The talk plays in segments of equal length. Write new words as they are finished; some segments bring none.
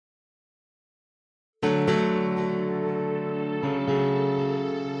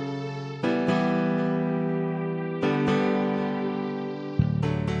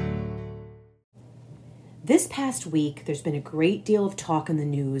This past week, there's been a great deal of talk in the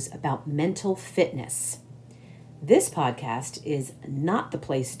news about mental fitness. This podcast is not the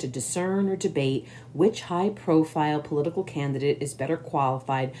place to discern or debate which high-profile political candidate is better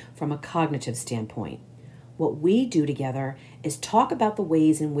qualified from a cognitive standpoint. What we do together is talk about the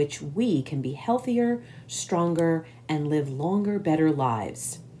ways in which we can be healthier, stronger, and live longer, better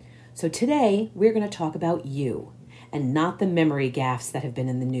lives. So today, we're going to talk about you, and not the memory gaffes that have been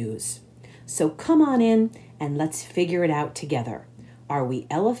in the news. So come on in and let's figure it out together. Are we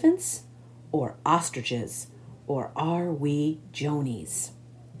elephants or ostriches? Or are we Jonis?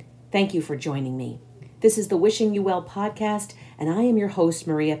 Thank you for joining me. This is the Wishing You Well podcast, and I am your host,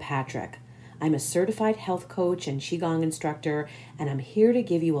 Maria Patrick. I'm a certified health coach and Qigong instructor, and I'm here to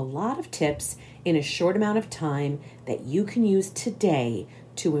give you a lot of tips in a short amount of time that you can use today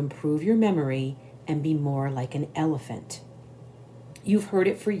to improve your memory and be more like an elephant. You've heard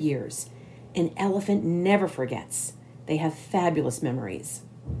it for years. An elephant never forgets. They have fabulous memories.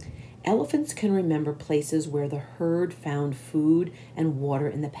 Elephants can remember places where the herd found food and water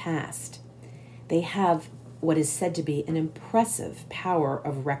in the past. They have what is said to be an impressive power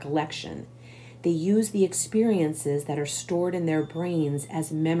of recollection. They use the experiences that are stored in their brains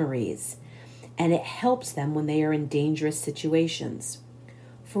as memories, and it helps them when they are in dangerous situations.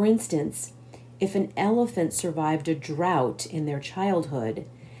 For instance, if an elephant survived a drought in their childhood,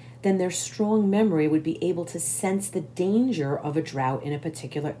 then their strong memory would be able to sense the danger of a drought in a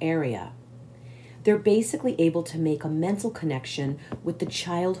particular area. They're basically able to make a mental connection with the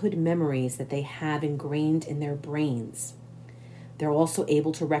childhood memories that they have ingrained in their brains. They're also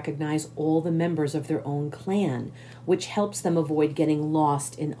able to recognize all the members of their own clan, which helps them avoid getting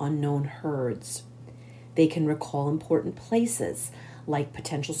lost in unknown herds. They can recall important places, like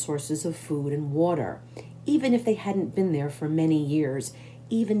potential sources of food and water, even if they hadn't been there for many years,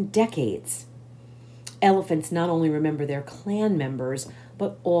 even decades. Elephants not only remember their clan members,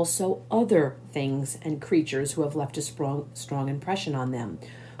 but also other things and creatures who have left a strong impression on them.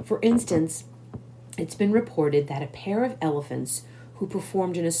 For instance, it's been reported that a pair of elephants who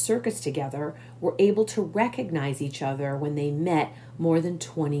performed in a circus together were able to recognize each other when they met more than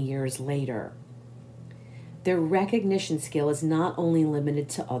 20 years later. Their recognition skill is not only limited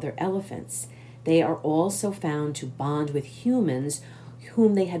to other elephants. They are also found to bond with humans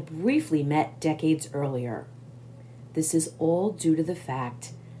whom they had briefly met decades earlier. This is all due to the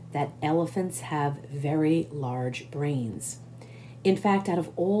fact that elephants have very large brains. In fact, out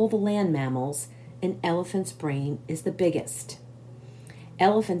of all the land mammals, an elephant's brain is the biggest.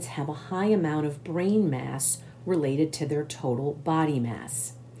 Elephants have a high amount of brain mass related to their total body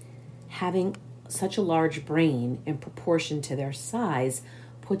mass. Having such a large brain in proportion to their size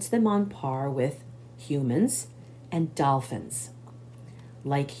puts them on par with humans and dolphins.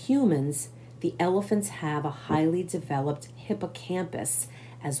 Like humans, the elephants have a highly developed hippocampus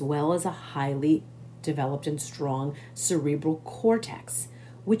as well as a highly developed and strong cerebral cortex,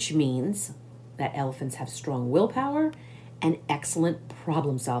 which means that elephants have strong willpower and excellent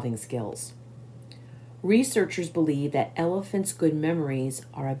problem-solving skills. Researchers believe that elephants' good memories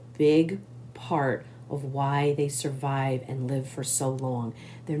are a big part of why they survive and live for so long.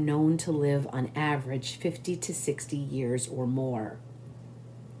 They're known to live on average 50 to 60 years or more.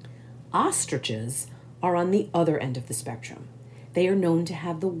 Ostriches are on the other end of the spectrum. They are known to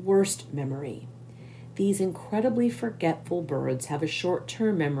have the worst memory. These incredibly forgetful birds have a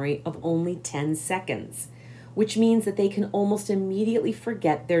short-term memory of only 10 seconds, which means that they can almost immediately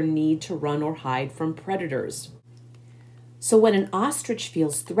forget their need to run or hide from predators. So when an ostrich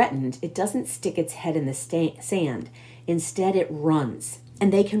feels threatened, it doesn't stick its head in the sand. Instead, it runs.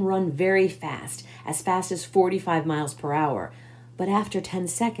 And they can run very fast as 45 miles per hour. But after 10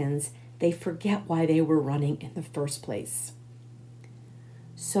 seconds, they forget why they were running in the first place.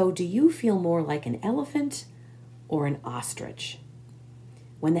 So do you feel more like an elephant or an ostrich?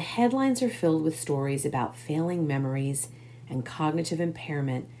 When the headlines are filled with stories about failing memories and cognitive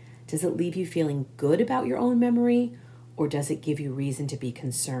impairment, does it leave you feeling good about your own memory, or does it give you reason to be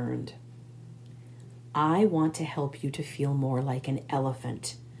concerned? I want to help you to feel more like an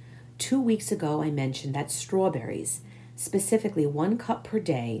elephant. 2 weeks ago, I mentioned that strawberries, specifically 1 cup per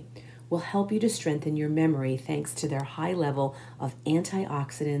day, will help you to strengthen your memory thanks to their high level of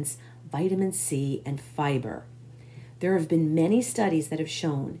antioxidants, vitamin C, and fiber. There have been many studies that have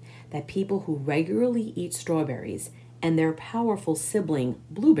shown that people who regularly eat strawberries and their powerful sibling,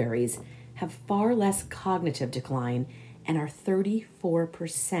 blueberries, have far less cognitive decline and are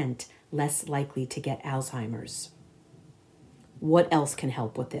 34% less likely to get Alzheimer's. What else can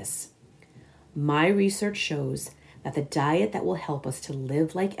help with this? My research shows that the diet that will help us to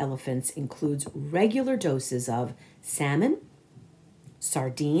live like elephants includes regular doses of salmon,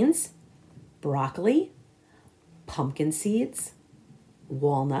 sardines, broccoli, pumpkin seeds,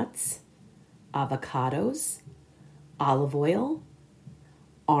 walnuts, avocados, olive oil,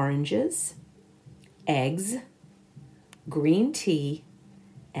 oranges, eggs, green tea,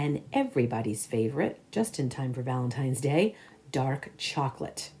 and everybody's favorite, just in time for Valentine's Day, dark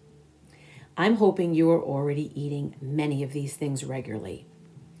chocolate. I'm hoping you are already eating many of these things regularly.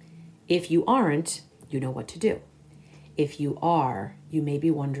 If you aren't, you know what to do. If you are, you may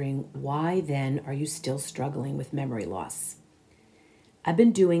be wondering, why then are you still struggling with memory loss? I've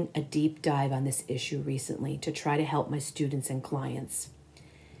been doing a deep dive on this issue recently to try to help my students and clients.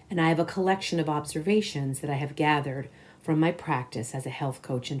 And I have a collection of observations that I have gathered from my practice as a health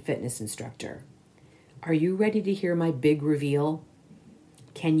coach and fitness instructor. Are you ready to hear my big reveal?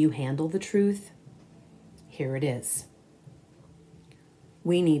 Can you handle the truth? Here it is.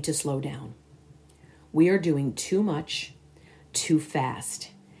 We need to slow down. We are doing too much, too fast,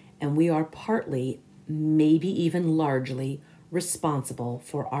 and we are partly, maybe even largely, responsible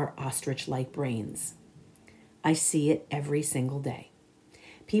for our ostrich-like brains. I see it every single day.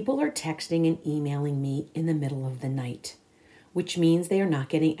 People are texting and emailing me in the middle of the night, which means they are not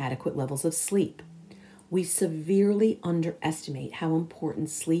getting adequate levels of sleep. We severely underestimate how important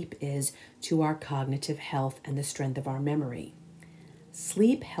sleep is to our cognitive health and the strength of our memory.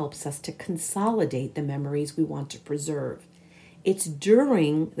 Sleep helps us to consolidate the memories we want to preserve. It's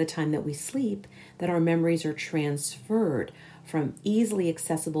during the time that we sleep that our memories are transferred from easily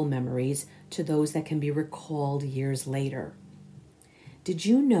accessible memories to those that can be recalled years later. Did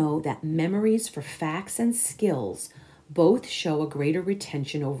you know that memories for facts and skills both show a greater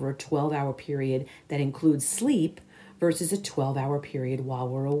retention over a 12-hour period that includes sleep versus a 12-hour period while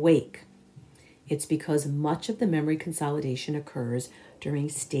we're awake? It's because much of the memory consolidation occurs during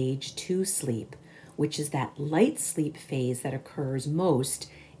stage 2 sleep, which is that light sleep phase that occurs most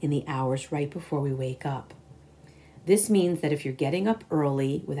in the hours right before we wake up. This means that if you're getting up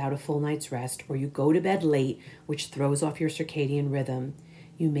early without a full night's rest, or you go to bed late, which throws off your circadian rhythm,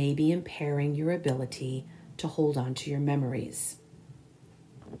 you may be impairing your ability to hold on to your memories.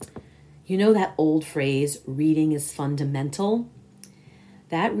 You know that old phrase, reading is fundamental?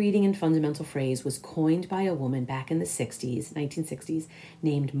 That reading and fundamental phrase was coined by a woman back in the 1960s,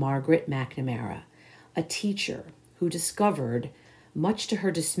 named Margaret McNamara, a teacher who discovered, much to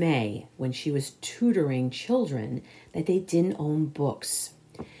her dismay, when she was tutoring children, that they didn't own books.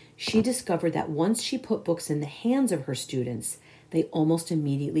 She discovered that once she put books in the hands of her students, they almost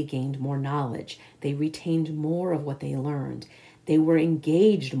immediately gained more knowledge. They retained more of what they learned. They were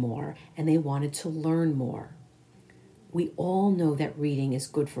engaged more, and they wanted to learn more. We all know that reading is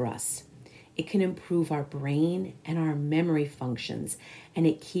good for us. It can improve our brain and our memory functions, and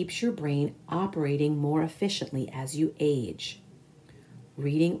it keeps your brain operating more efficiently as you age.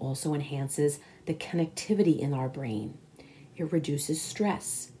 Reading also enhances the connectivity in our brain. It reduces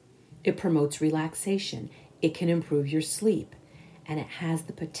stress. It promotes relaxation. It can improve your sleep. And it has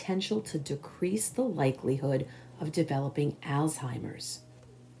the potential to decrease the likelihood of developing Alzheimer's.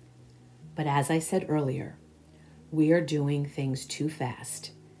 But as I said earlier, we are doing things too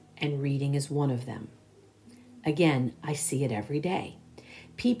fast, and reading is one of them. Again, I see it every day.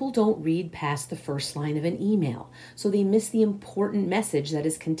 People don't read past the first line of an email, so they miss the important message that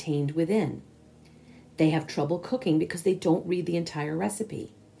is contained within. They have trouble cooking because they don't read the entire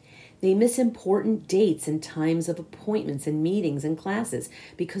recipe. They miss important dates and times of appointments and meetings and classes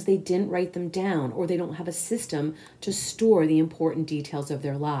because they didn't write them down, or they don't have a system to store the important details of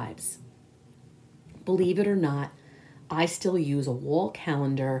their lives. Believe it or not, I still use a wall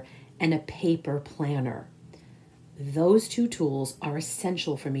calendar and a paper planner. Those two tools are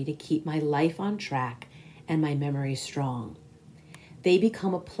essential for me to keep my life on track and my memory strong. They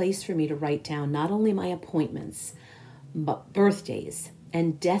become a place for me to write down not only my appointments, but birthdays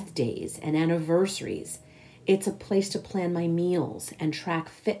and death days and anniversaries. It's a place to plan my meals and track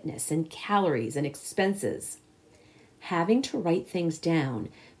fitness and calories and expenses. Having to write things down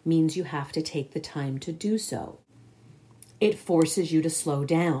means you have to take the time to do so. It forces you to slow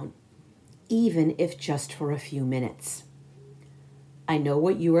down, even if just for a few minutes. I know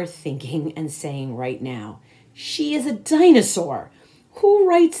what you are thinking and saying right now. She is a dinosaur. Who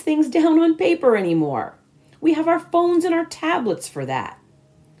writes things down on paper anymore? We have our phones and our tablets for that.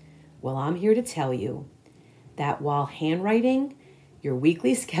 Well, I'm here to tell you that while handwriting your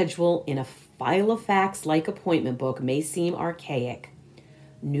weekly schedule in a file of facts-like appointment book may seem archaic,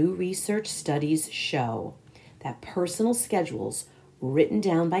 new research studies show that personal schedules written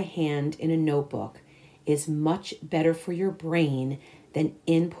down by hand in a notebook is much better for your brain than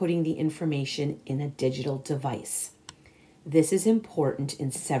inputting the information in a digital device. This is important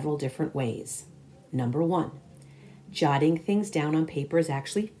in several different ways. Number 1, jotting things down on paper is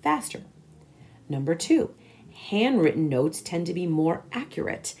actually faster. Number 2, handwritten notes tend to be more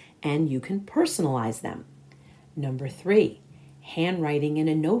accurate and you can personalize them. Number 3, handwriting in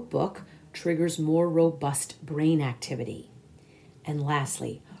a notebook triggers more robust brain activity. And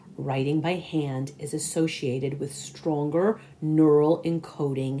lastly, writing by hand is associated with stronger neural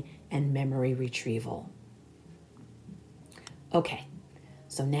encoding and memory retrieval. Okay,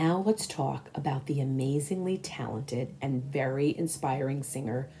 so now let's talk about the amazingly talented and very inspiring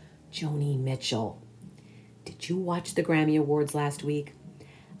singer, Joni Mitchell. Did you watch the Grammy Awards last week?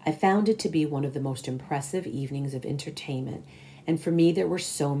 I found it to be one of the most impressive evenings of entertainment, and for me there were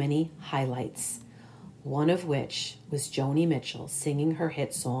so many highlights. One of which was Joni Mitchell singing her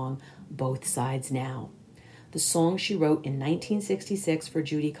hit song, Both Sides Now. The song she wrote in 1966 for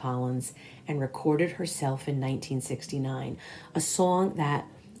Judy Collins and recorded herself in 1969. A song that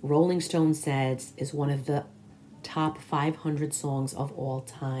Rolling Stone says is one of the top 500 songs of all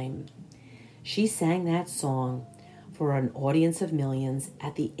time. She sang that song for an audience of millions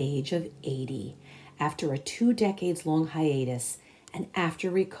at the age of 80 after a 2 decades long hiatus and after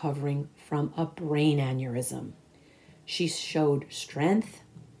recovering from a brain aneurysm. She showed strength,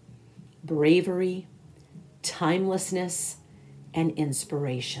 bravery, timelessness, and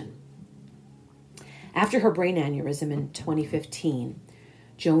inspiration. After her brain aneurysm in 2015,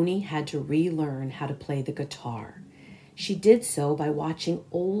 Joni had to relearn how to play the guitar. She did so by watching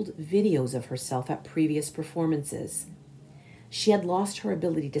old videos of herself at previous performances. She had lost her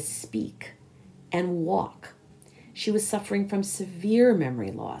ability to speak and walk. She was suffering from severe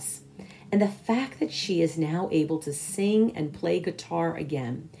memory loss. And the fact that she is now able to sing and play guitar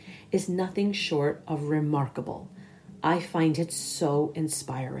again is nothing short of remarkable. I find it so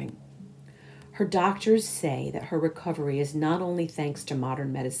inspiring. Her doctors say that her recovery is not only thanks to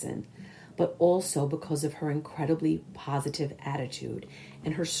modern medicine, but also because of her incredibly positive attitude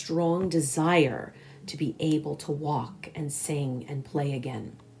and her strong desire to be able to walk and sing and play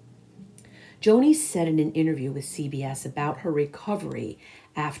again. Joni said in an interview with CBS about her recovery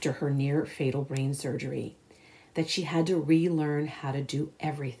after her near-fatal brain surgery that she had to relearn how to do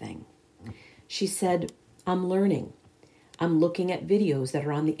everything. She said, I'm learning. I'm looking at videos that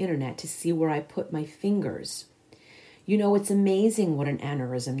are on the internet to see where I put my fingers. You know, it's amazing what an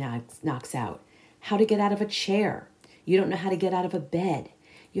aneurysm knocks out. How to get out of a chair. You don't know how to get out of a bed.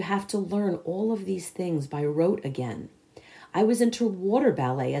 You have to learn all of these things by rote again. I was into water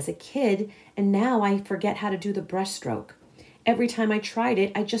ballet as a kid, and now I forget how to do the breaststroke. Every time I tried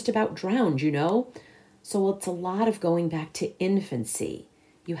it, I just about drowned, you know? So it's a lot of going back to infancy.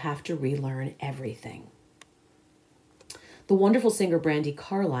 You have to relearn everything. The wonderful singer Brandi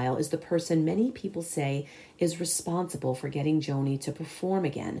Carlile is the person many people say is responsible for getting Joni to perform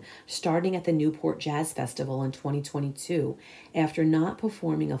again, starting at the Newport Jazz Festival in 2022, after not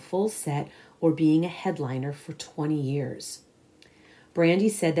performing a full set or being a headliner for 20 years. Brandi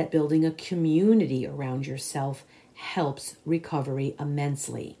said that building a community around yourself helps recovery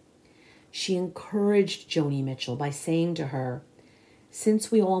immensely. She encouraged Joni Mitchell by saying to her,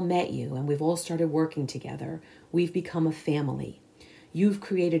 since we all met you and we've all started working together, we've become a family. You've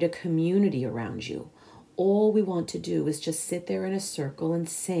created a community around you. All we want to do is just sit there in a circle and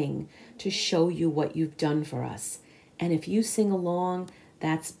sing to show you what you've done for us. And if you sing along,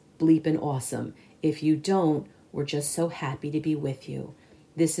 that's bleeping awesome. If you don't, we're just so happy to be with you.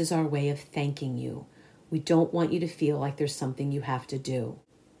 This is our way of thanking you. We don't want you to feel like there's something you have to do.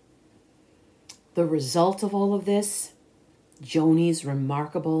 The result of all of this, Joni's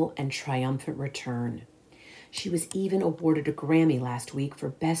remarkable and triumphant return. She was even awarded a Grammy last week for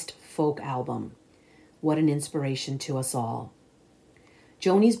Best Folk Album. What an inspiration to us all.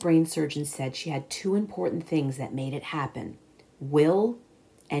 Joni's brain surgeon said she had 2 important things that made it happen: will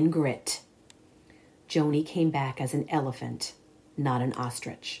and grit. Joni came back as an elephant, not an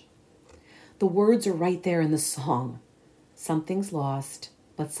ostrich. The words are right there in the song. Something's lost,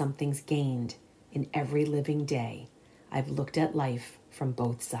 but something's gained. In every living day, I've looked at life from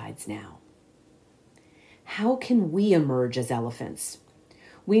both sides now. How can we emerge as elephants?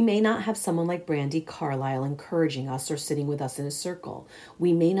 We may not have someone like Brandi Carlile encouraging us or sitting with us in a circle.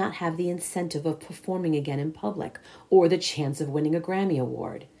 We may not have the incentive of performing again in public or the chance of winning a Grammy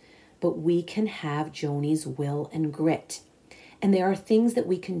Award. But we can have Joni's will and grit. And there are things that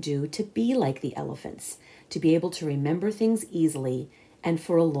we can do to be like the elephants, to be able to remember things easily and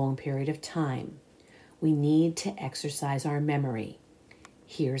for a long period of time. We need to exercise our memory.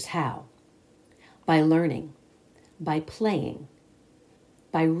 Here's how. By learning, by playing,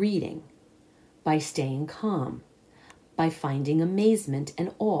 by reading, by staying calm, by finding amazement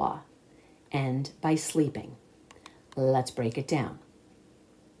and awe, and by sleeping. Let's break it down.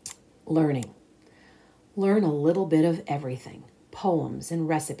 Learning. Learn a little bit of everything. Poems and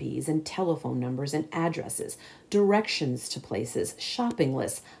recipes and telephone numbers and addresses, directions to places, shopping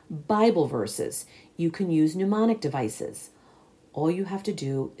lists, Bible verses. You can use mnemonic devices. All you have to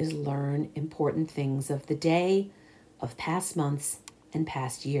do is learn important things of the day, of past months, and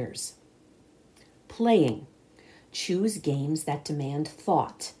past years. Playing. Choose games that demand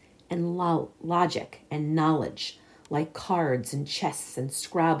thought and logic and knowledge, like cards and chess and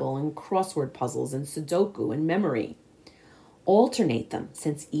Scrabble and crossword puzzles and Sudoku and memory. Alternate them,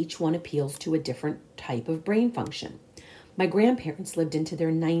 since each one appeals to a different type of brain function. My grandparents lived into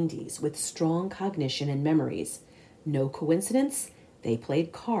their 90s with strong cognition and memories. No coincidence, they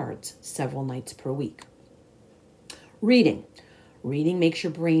played cards several nights per week. Reading. Reading makes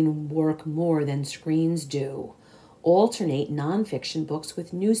your brain work more than screens do. Alternate nonfiction books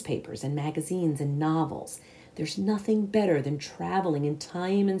with newspapers and magazines and novels. There's nothing better than traveling in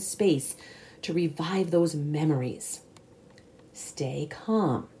time and space to revive those memories. Stay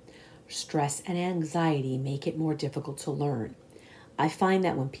calm. Stress and anxiety make it more difficult to learn. I find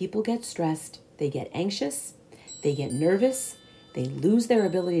that when people get stressed, they get anxious, they get nervous, they lose their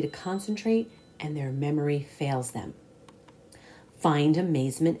ability to concentrate, and their memory fails them. Find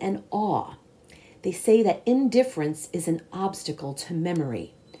amazement and awe. They say that indifference is an obstacle to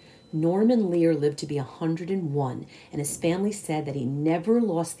memory. Norman Lear lived to be 101, and his family said that he never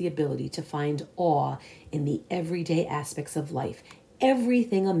lost the ability to find awe in the everyday aspects of life.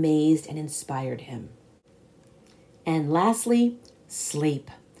 Everything amazed and inspired him. And lastly,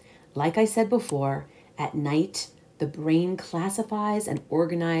 sleep. Like I said before, at night, the brain classifies and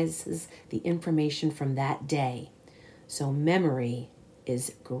organizes the information from that day. So memory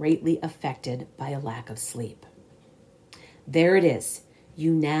is greatly affected by a lack of sleep. There it is.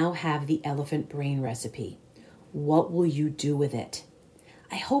 You now have the elephant brain recipe. What will you do with it?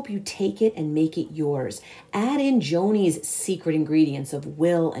 I hope you take it and make it yours. Add in Joni's secret ingredients of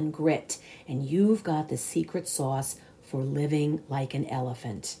will and grit, and you've got the secret sauce for living like an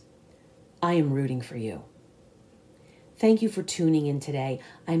elephant. I am rooting for you. Thank you for tuning in today.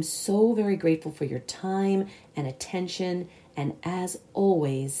 I'm so very grateful for your time and attention, and as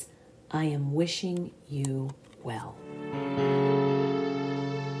always, I am wishing you well.